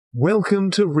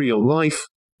Welcome to Real Life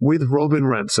with Robin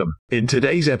Ransom. In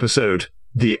today's episode,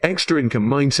 the Extra Income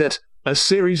Mindset, a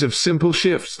series of simple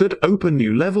shifts that open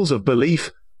new levels of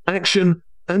belief, action,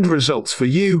 and results for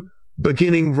you,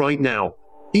 beginning right now.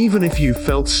 Even if you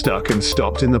felt stuck and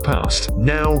stopped in the past.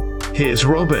 Now, here's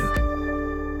Robin.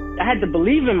 I had to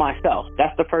believe in myself.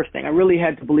 That's the first thing. I really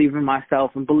had to believe in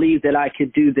myself and believe that I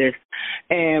could do this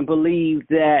and believe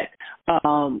that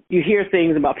you hear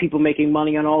things about people making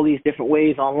money in all these different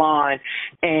ways online.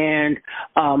 And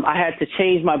I had to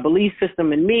change my belief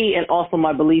system in me and also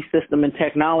my belief system in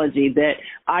technology that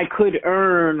I could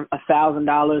earn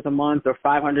 $1,000 a month or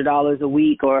 $500 a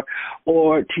week or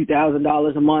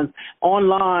 $2,000 a month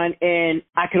online, and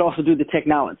I could also do the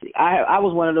technology. I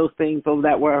was one of those things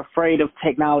that were afraid of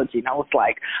technology. And I was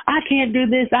like, I can't do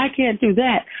this, I can't do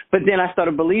that. But then I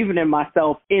started believing in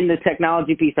myself in the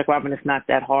technology piece, like, Robin, it's not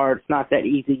that hard, it's not that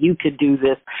easy, you could do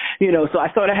this. So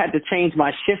I sort of had to change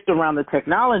my shift around the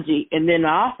technology, and then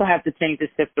I also had to change the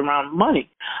shift around money.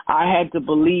 I had to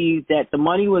believe that the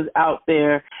money was out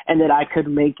there and that I could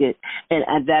make it,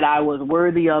 and that I was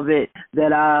worthy of it,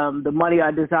 that the money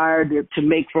I desired to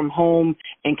make from home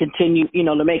and continue,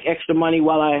 to make extra money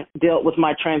while I dealt with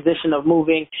my transition of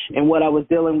moving and what I was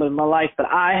dealing with in my life. But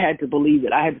I had to believe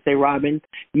it. I had to say, Robin,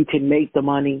 you can make the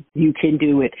money, you can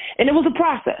do it. And it was a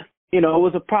process. It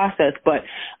was a process, but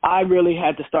I really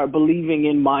had to start believing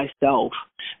in myself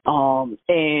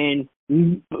and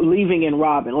believing in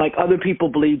Robin. Like other people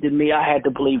believed in me, I had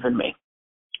to believe in me.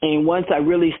 And once I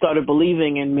really started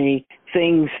believing in me,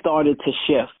 things started to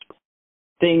shift.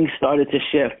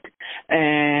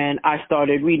 And I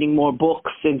started reading more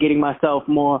books and getting myself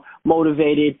more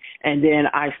motivated. And then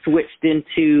I switched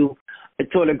into, it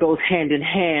sort of goes hand in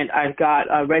hand.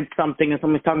 I read something and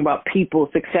someone talking about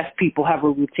success people have a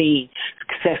routine.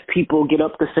 Success people get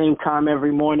up the same time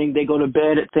every morning. They go to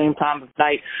bed at the same time of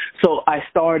night. So I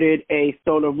started a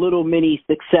sort of little mini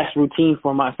success routine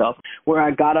for myself where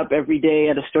I got up every day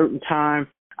at a certain time.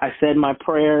 I said my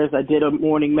prayers. I did a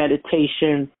morning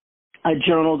meditation. I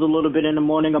journaled a little bit in the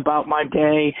morning about my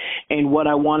day and what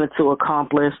I wanted to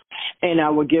accomplish. And I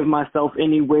would give myself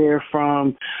anywhere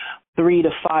from 3 to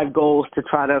 5 goals to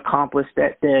try to accomplish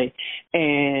that day.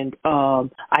 And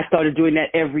I started doing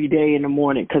that every day in the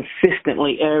morning,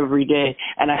 consistently every day.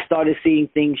 And I started seeing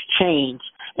things change.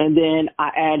 And then I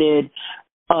added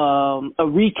a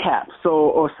recap,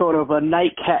 or sort of a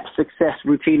nightcap success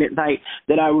routine at night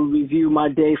that I would review my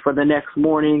day for the next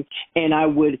morning, and I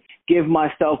would give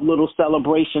myself little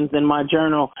celebrations in my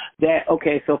journal that,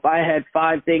 okay, so if I had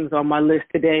 5 things on my list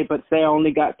today, but say I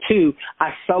only got 2,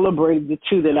 I celebrated the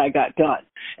 2 that I got done.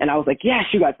 And I was like, yes,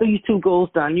 you got these 2 goals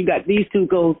done. You got these 2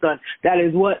 goals done. That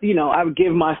is what, I would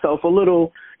give myself a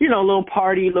little, little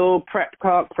party, little prep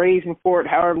talk, praise report,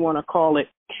 however you want to call it.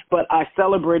 But I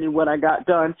celebrated what I got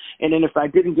done. And then if I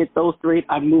didn't get those 3,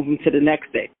 I'd move them to the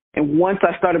next day. And once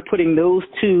I started putting those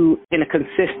 2 in a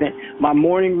consistent, my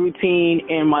morning routine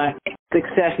and my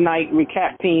success night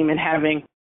recap team, and having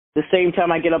the same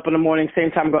time I get up in the morning,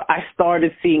 same time I go, I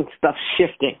started seeing stuff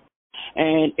shifting.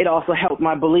 And it also helped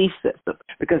my belief system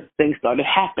because things started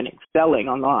happening, selling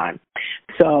online.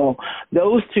 So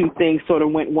those 2 things sort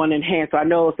of went one in hand. So I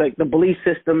know it's like the belief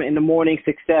system and the morning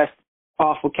success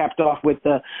capped off with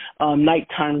the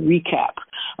nighttime recap.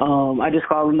 I just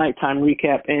call it nighttime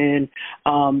recap. And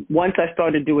once I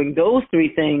started doing those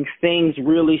 3 things, things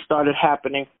really started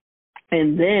happening.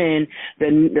 And then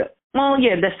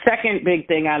the second big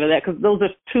thing out of that, because those are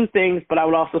 2 things, but I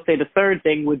would also say the third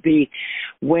thing would be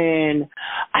when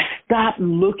I stopped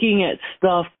looking at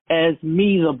stuff as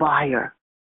me, the buyer.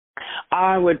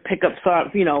 I would pick up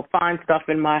stuff, find stuff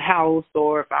in my house,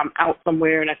 or if I'm out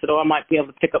somewhere and I said, I might be able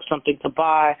to pick up something to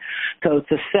buy, to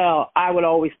sell, I would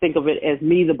always think of it as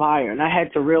me, the buyer. And I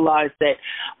had to realize that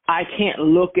I can't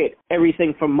look at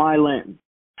everything from my lens.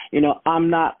 I'm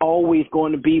not always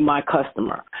going to be my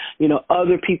customer.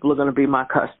 Other people are going to be my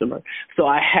customer. So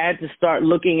I had to start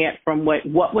looking at from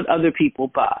what would other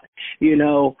people buy,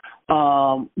 look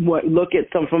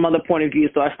at from other point of view.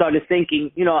 So I started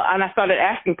thinking, and I started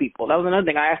asking people. That was another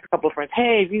thing. I asked a couple of friends,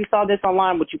 hey, if you saw this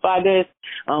online, would you buy this?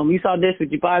 You saw this,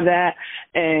 would you buy that?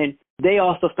 And they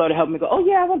also started helping me go, oh,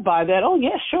 yeah, I would buy that. Oh,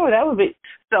 yeah, sure, that would be.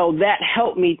 So that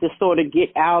helped me to sort of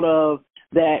get out of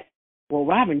that. Well,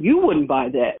 Robin, you wouldn't buy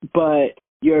that, but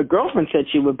your girlfriend said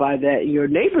she would buy that. Your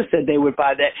neighbor said they would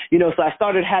buy that. So I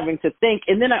started having to think.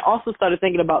 And then I also started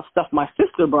thinking about stuff my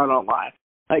sister brought online.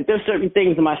 Like there's certain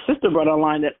things that my sister brought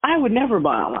online that I would never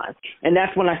buy online. And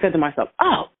that's when I said to myself,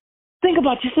 oh, think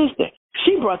about your sister.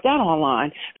 She brought that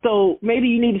online. So maybe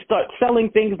you need to start selling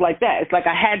things like that. It's like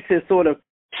I had to sort of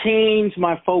change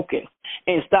my focus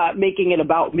and stop making it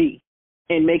about me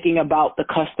and making about the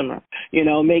customer,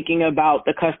 making about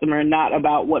the customer and not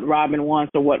about what Robin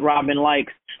wants or what Robin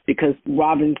likes, because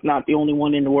Robin's not the only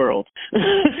one in the world.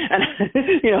 And,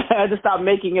 I had to stop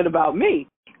making it about me.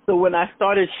 So when I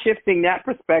started shifting that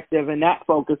perspective and that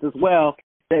focus as well,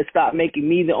 that stopped making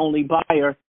me the only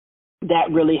buyer,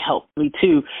 that really helped me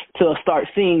too, to start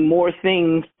seeing more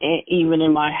things even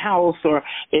in my house, or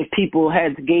if people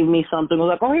gave me something, was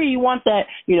like, oh, here, you want that,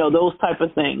 those type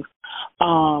of things.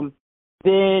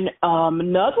 Then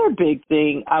another big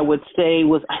thing I would say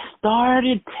was I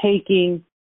started taking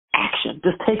action,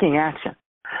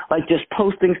 like just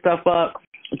posting stuff up,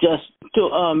 just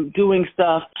doing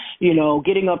stuff,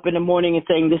 getting up in the morning and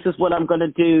saying, this is what I'm going to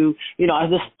do. I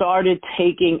just started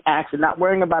taking action, not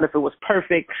worrying about if it was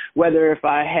perfect, whether if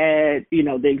I had,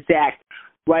 the exact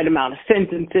right amount of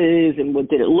sentences and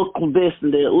did it look this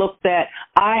and did it look that.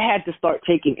 I had to start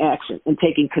taking action and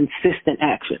taking consistent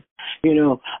action.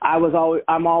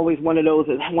 I'm always one of those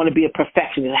that want to be a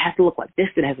perfectionist. It has to look like this,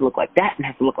 it has to look like that, and it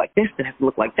has to look like this, it has to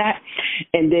look like that.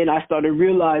 And then I started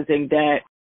realizing that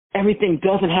everything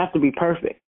doesn't have to be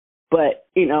perfect. But,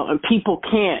 and people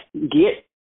can't get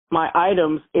my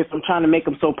items if I'm trying to make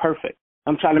them so perfect.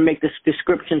 I'm trying to make this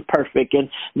description perfect and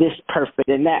this perfect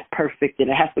and that perfect, and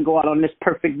it has to go out on this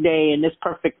perfect day and this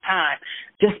perfect time.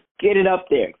 Just get it up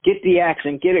there, get the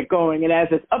action, get it going. And as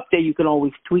it's up there, you can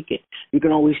always tweak it. You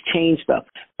can always change stuff.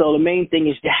 So the main thing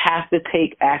is you have to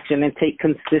take action and take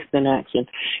consistent action.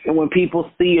 And when people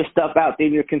see your stuff out there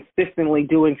and you're consistently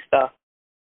doing stuff,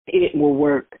 it will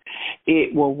work.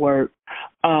 It will work.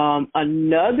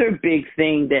 Another big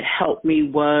thing that helped me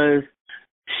was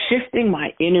shifting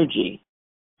my energy.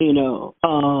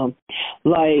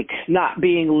 Like not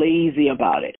being lazy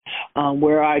about it,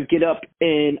 where I'd get up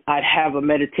and I'd have a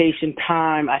meditation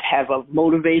time. I'd have a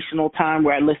motivational time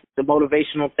where I listen to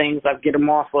motivational things. I'd get them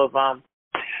off of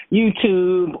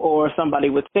YouTube, or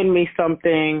somebody would send me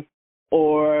something,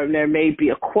 or there may be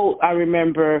a quote I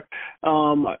remember,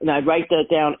 and I'd write that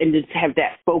down and just have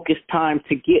that focused time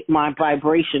to get my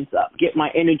vibrations up, get my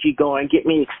energy going, get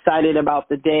me excited about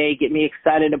the day, get me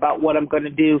excited about what I'm going to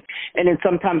do. And then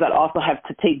sometimes I'd also have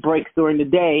to take breaks during the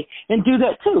day and do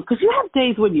that too, because you have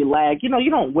days when you lag. You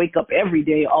don't wake up every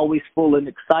day always full and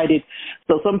excited.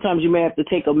 So sometimes you may have to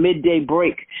take a midday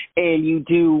break and you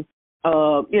do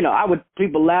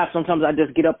people laugh. Sometimes I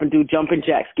just get up and do jumping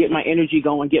jacks, get my energy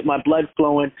going, get my blood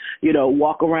flowing,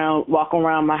 walk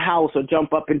around my house or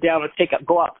jump up and down or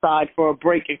go outside for a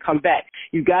break and come back.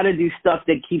 You got to do stuff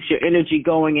that keeps your energy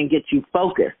going and gets you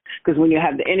focused. Because when you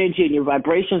have the energy and your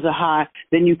vibrations are high,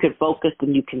 then you can focus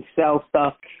and you can sell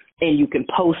stuff and you can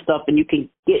post stuff and you can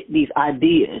get these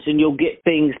ideas and you'll get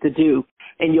things to do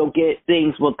and you'll get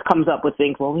things, comes up with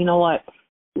things. Well, you know what?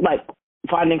 Like,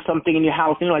 finding something in your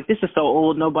house, like, this is so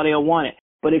old, nobody will want it.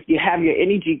 But if you have your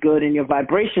energy good and your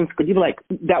vibrations good, you'll be like,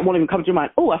 that won't even come to your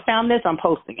mind. Oh, I found this, I'm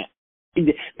posting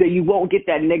it. That you won't get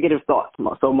that negative thoughts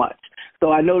so much.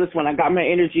 So I noticed when I got my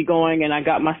energy going and I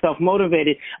got myself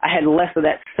motivated, I had less of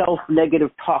that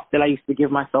self-negative talk that I used to give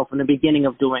myself in the beginning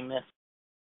of doing this.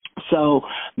 So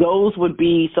those would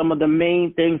be some of the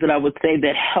main things that I would say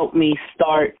that helped me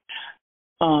start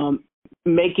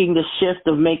making the shift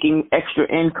of making extra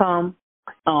income.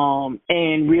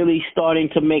 And really starting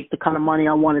to make the kind of money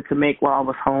I wanted to make while I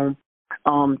was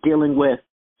home, dealing with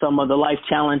some of the life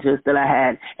challenges that I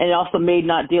had. And it also made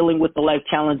not dealing with the life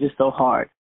challenges so hard,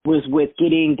 was with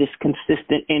getting this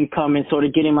consistent income and sort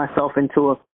of getting myself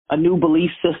into a new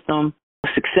belief system, a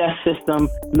success system,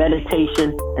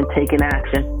 meditation, and taking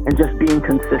action, and just being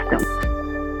consistent.